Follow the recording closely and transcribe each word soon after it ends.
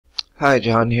Hi,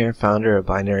 John here, founder of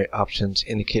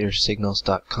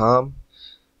BinaryOptionsIndicatorSignals.com.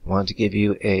 I wanted to give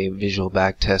you a visual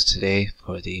backtest today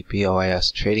for the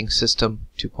BOIS trading system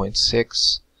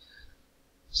 2.6.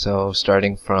 So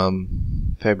starting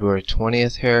from February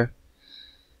 20th here,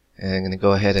 and I'm going to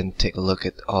go ahead and take a look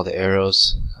at all the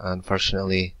arrows.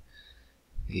 Unfortunately,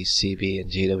 the CB and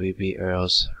GWB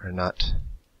arrows are not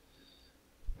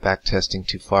backtesting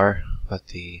too far, but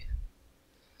the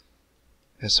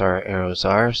SR arrows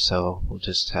are, so we'll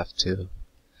just have to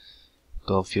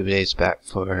go a few days back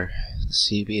for the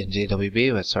CB and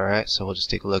GWB. That's alright, so we'll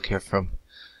just take a look here from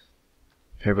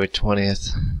February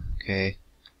 20th. Okay.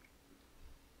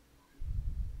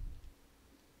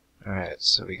 Alright,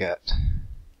 so we got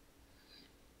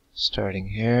starting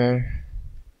here.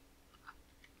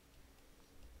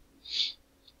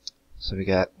 So we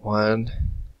got one.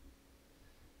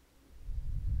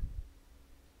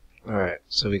 Alright,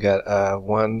 so we got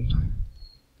one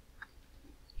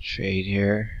trade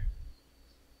here.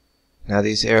 Now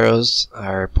these arrows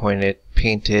are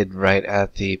painted right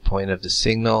at the point of the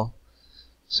signal.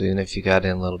 So even if you got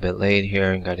in a little bit late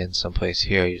here and got in someplace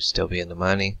here, you'd still be in the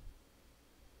money.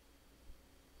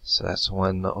 So that's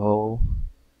 1-0.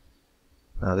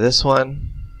 Now this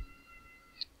one,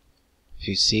 if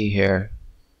you see here,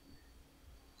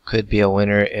 could be a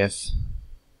winner if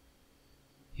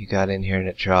you got in here and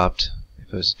it dropped,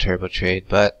 if it was a turbo trade,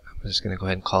 but I'm just going to go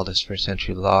ahead and call this first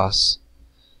entry loss,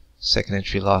 second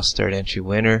entry loss, third entry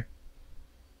winner.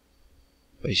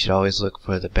 But you should always look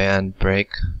for the band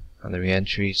break on the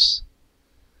re-entries.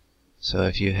 So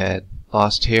if you had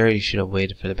lost here, you should have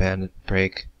waited for the band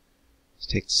break to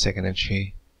take the second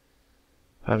entry.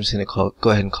 I'm just going to go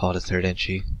ahead and call it a third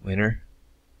entry winner.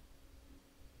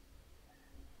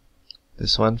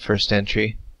 This one, first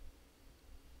entry.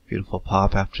 Beautiful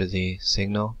pop after the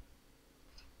signal.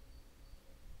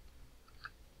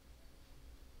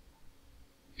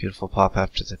 Beautiful pop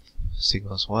after the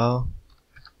signal as well.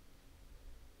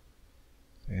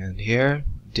 And here,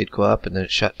 it did go up and then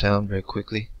it shut down very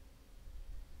quickly.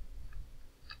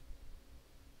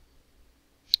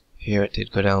 Here it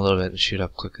did go down a little bit and shoot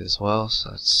up quickly as well, so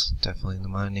that's definitely in the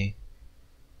money.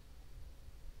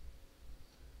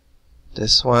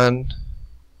 This one,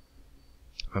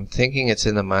 I'm thinking it's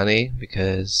in the money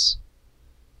because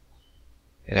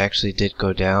it actually did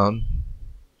go down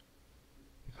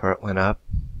before it went up.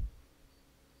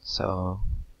 So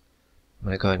I'm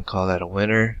going to go ahead and call that a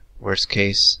winner. Worst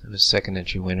case, it was second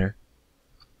entry winner.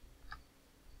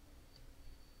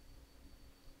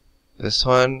 This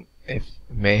one, it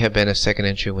may have been a second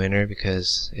entry winner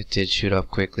because it did shoot up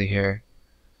quickly here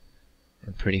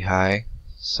and pretty high.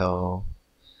 So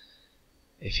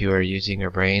if you were using your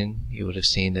brain, you would have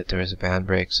seen that there was a band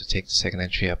break, so take the second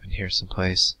entry up in here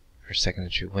someplace for second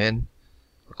entry win.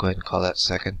 We'll go ahead and call that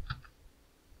second.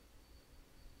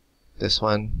 This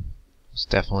one was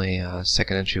definitely a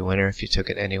second entry winner if you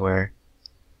took it anywhere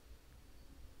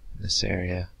in this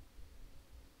area.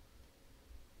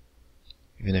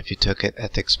 Even if you took it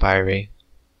at the expiry,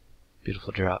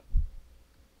 beautiful drop.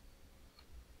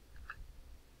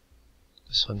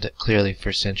 This one clearly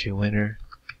first entry winner.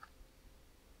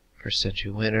 First entry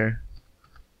winner.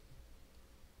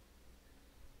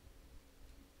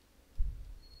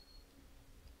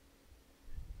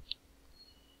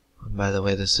 And by the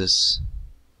way, this is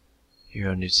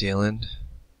Euro New Zealand.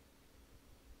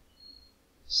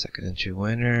 Second entry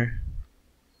winner.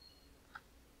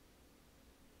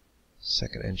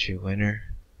 Second entry winner.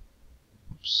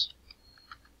 Oops.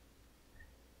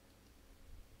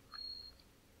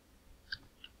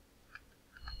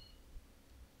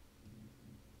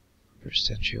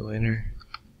 First entry winner.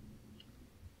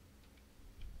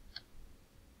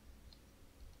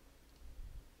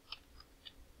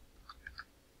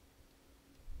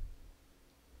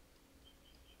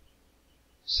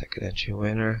 Second entry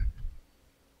winner.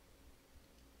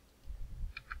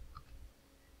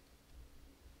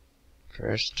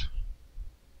 First.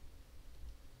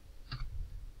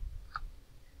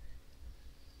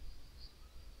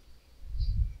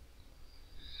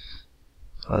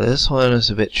 Well, this one is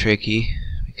a bit tricky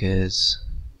because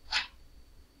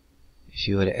if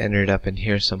you would have entered up in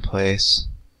here someplace,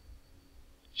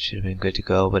 should have been good to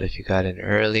go, but if you got in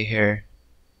early here,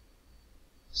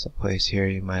 someplace here,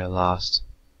 you might have lost.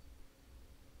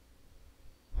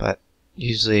 But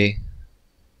usually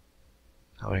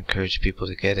I would encourage people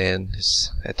to get in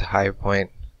at the higher point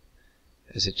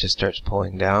as it just starts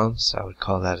pulling down, so I would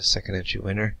call that a second entry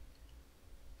winner.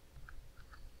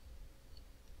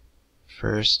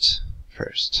 First.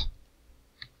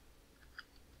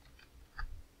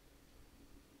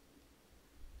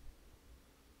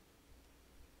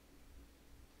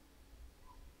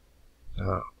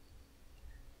 Now,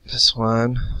 this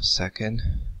one, second,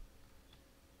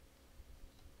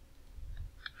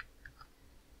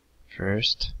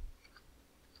 first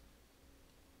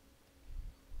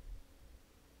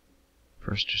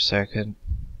or second.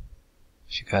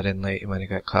 If you got in late, you might have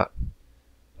got caught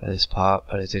by this pop,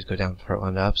 but it did go down before it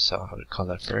went up, so I would call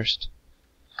that first.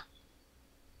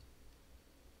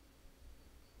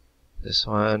 This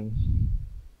one,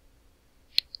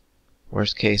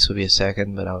 worst case would be a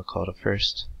second, but I would call it a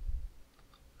first.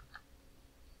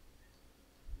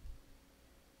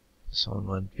 This one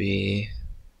would be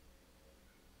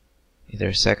either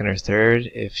a second or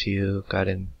third. If you got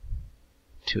in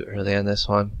too early on this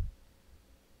one,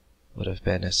 would have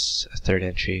been a third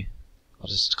entry. I'll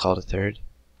just call it a third.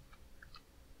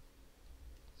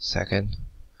 Second.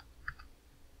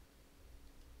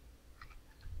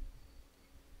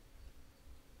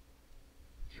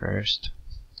 First.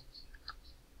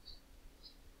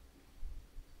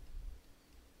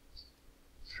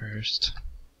 First.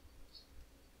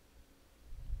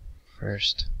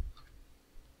 First.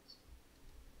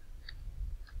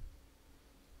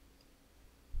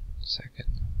 Second.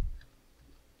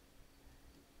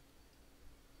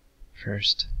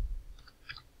 First.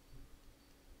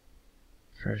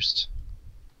 First.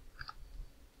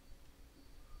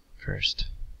 First.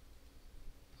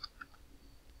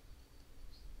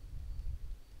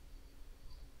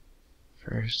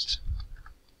 First.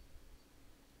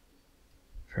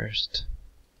 First.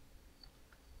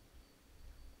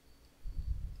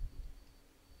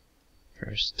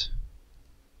 First.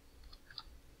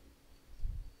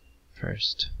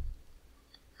 First.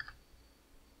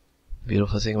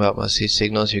 Beautiful thing about most of these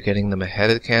signals, you're getting them ahead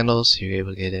of the candles, so you're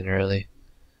able to get in early.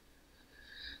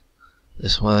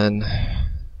 This one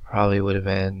probably would have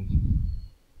been,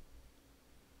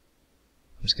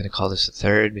 I'm just going to call this a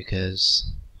third,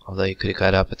 because although you could have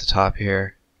got up at the top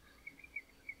here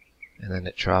and then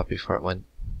it dropped before it went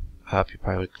up, you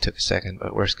probably took a second,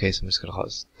 but worst case I'm just going to call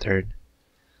this third.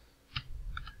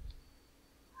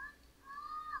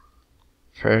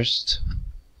 First.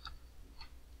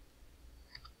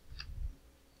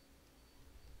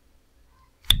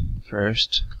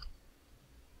 First.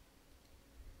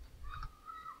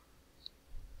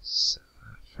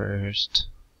 First.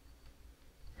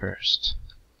 First.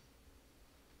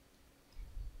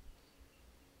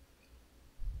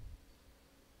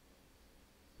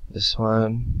 This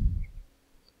one,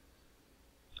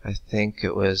 I think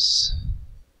it was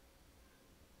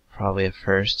probably a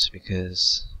first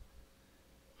because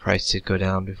price did go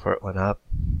down before it went up,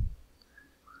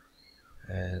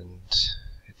 and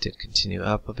it did continue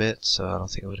up a bit, so I don't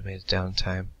think it would have made it down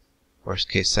time. Worst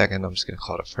case second, I'm just going to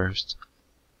call it a first.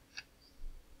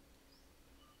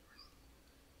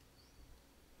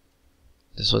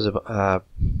 This was a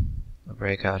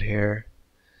breakout here.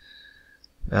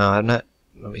 Now I'm not,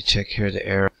 let me check here the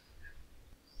arrow.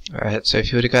 Alright, so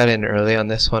if you would have got in early on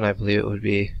this one, I believe it would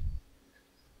be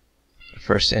the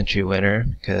first entry winner,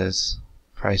 because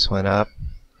price went up,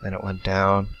 then it went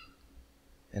down,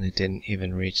 and it didn't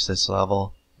even reach this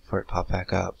level before it popped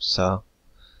back up. So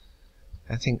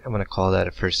I think I'm going to call that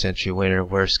a first entry winner.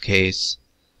 Worst case,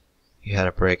 you had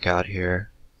a breakout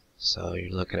here, so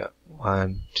you're looking at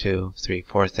 1, 2, 3,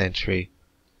 fourth entry.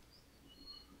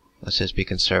 Let's just be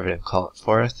conservative and call it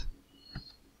fourth.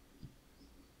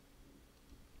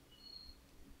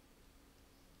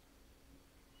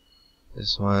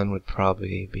 This one would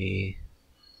probably be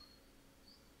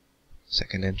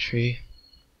second entry.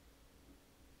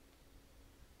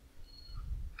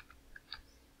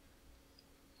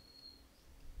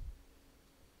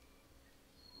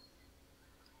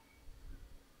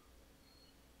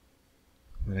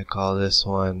 I'm going to call this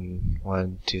one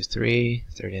 1, 2, 3,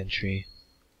 third entry.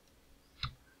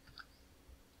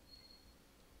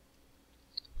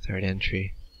 Third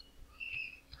entry.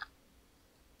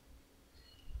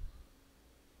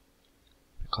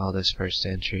 Call this first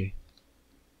entry.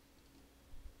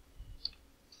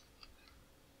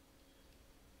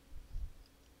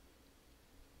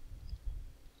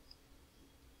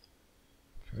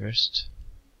 First.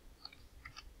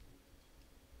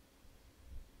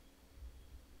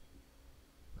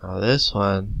 Now this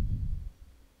one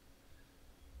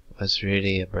was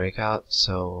really a breakout,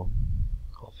 so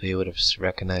hopefully you would have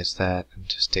recognized that and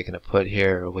just taken a put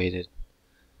here or waited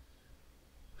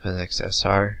for the next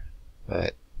SR.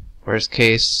 But worst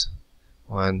case,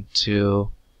 1,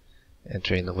 2,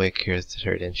 entering the wick here, the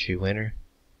third entry winner.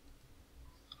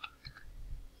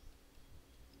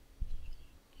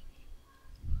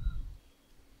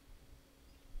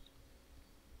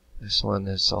 This one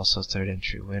is also third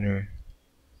entry winner.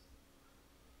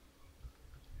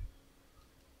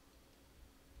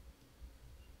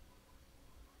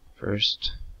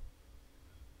 first.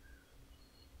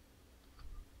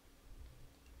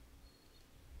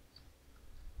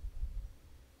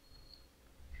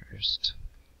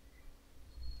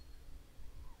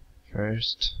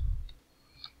 First.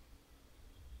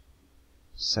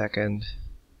 Second.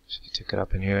 If you took it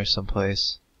up in here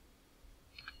someplace.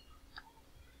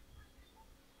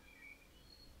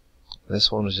 This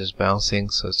one was just bouncing,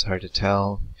 so it's hard to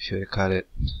tell if you would have caught it.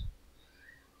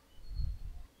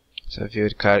 So if you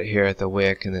had caught it here at the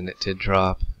wick and then it did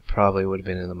drop, it probably would have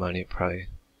been in the money. It probably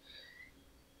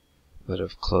would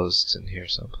have closed in here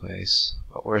someplace.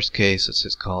 But worst case, let's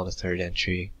just call it a third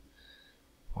entry.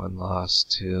 One loss,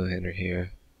 two enter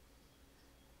here.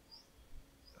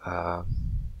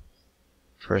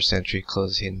 First entry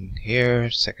closing here,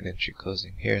 second entry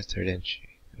closing here, third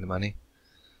entry in the money.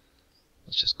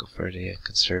 Let's just go for the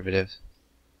conservative.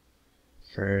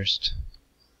 First.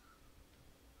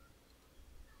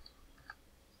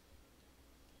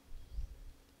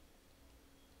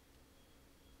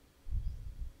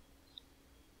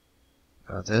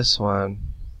 Now this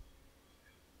one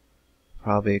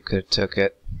probably could have took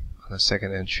it on the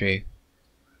second entry,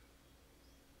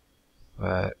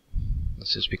 but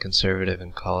let's just be conservative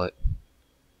and call it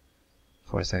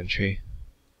fourth entry.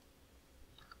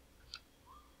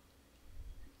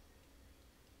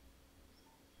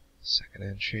 Second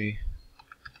entry.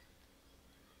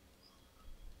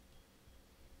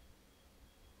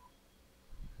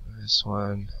 This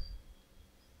one.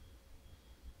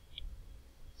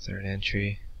 Third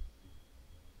entry.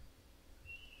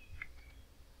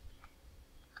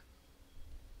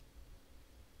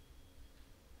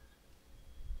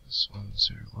 This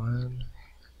one's one.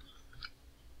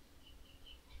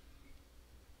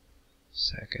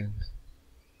 Second.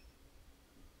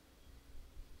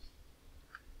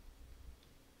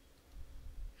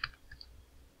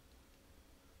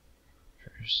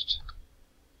 First.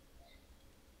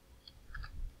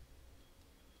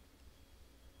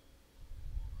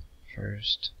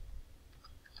 First.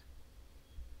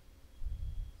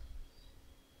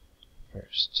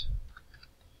 First.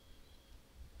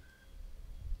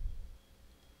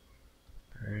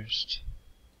 First.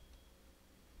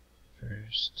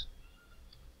 First.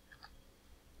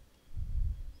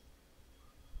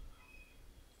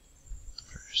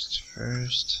 First.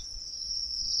 First.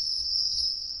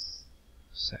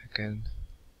 Second.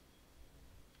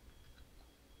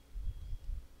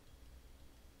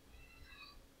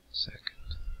 Second.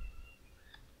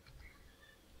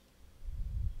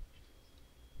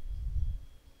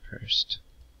 First.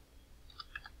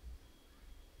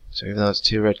 So even though it's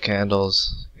two red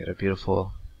candles, you get a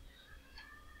beautiful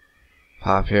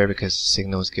pop here because the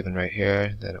signal was given right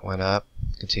here. Then it went up,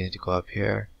 continued to go up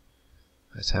here.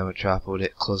 By the time it dropped, it would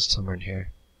have closed somewhere in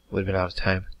here. Would have been out of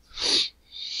time.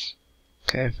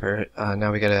 Okay, for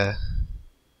now we got a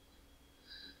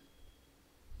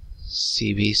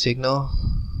CB signal.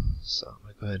 So I'm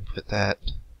going to go ahead and put that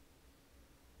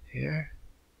here.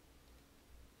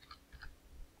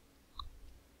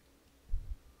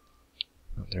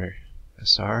 Under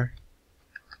SR.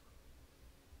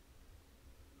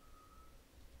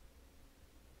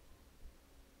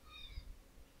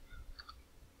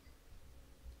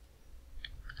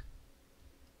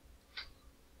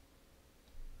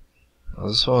 Well,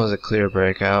 this one was a clear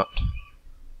breakout.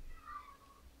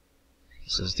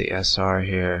 This is the SR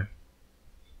here.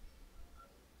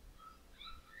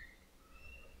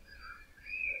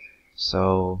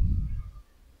 So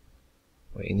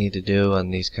what you need to do on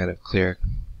these kind of clear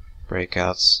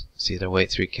breakouts is either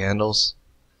wait 3 candles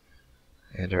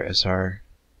and our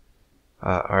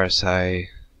RSI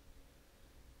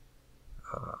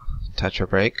touch or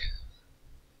break,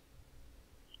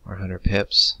 or 100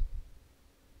 pips.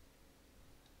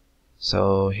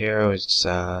 So here it's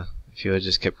if you had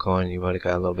just kept going, you would have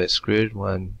got a little bit screwed.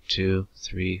 1, 2,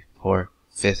 3, 4,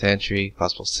 5th entry,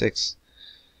 possible 6th.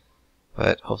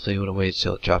 But hopefully you would have waited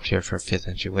till it dropped here for a 5th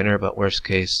entry winner, but worst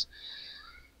case.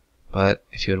 But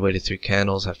if you had waited 3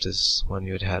 candles after this one,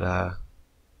 you would have had a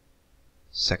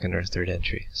 2nd or 3rd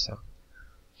entry. So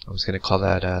I'm just going to call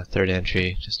that a 3rd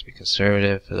entry just to be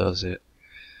conservative for those that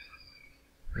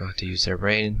don't have to use their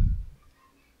brain.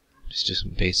 Just do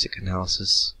some basic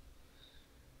analysis.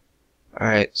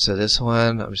 Alright, so this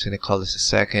one, I'm just going to call this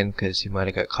a 2nd because you might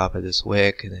have got caught by this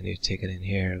wick and then you take it in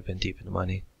here and been deep in the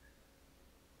money.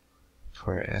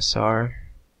 For SR,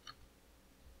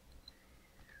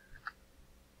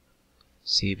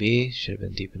 CB should have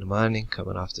been deep in the money,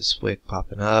 coming off this wick,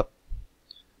 popping up,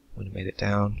 would have made it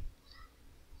down.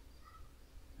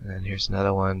 And then here's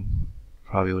another one,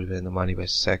 probably would have been in the money by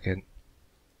 2nd.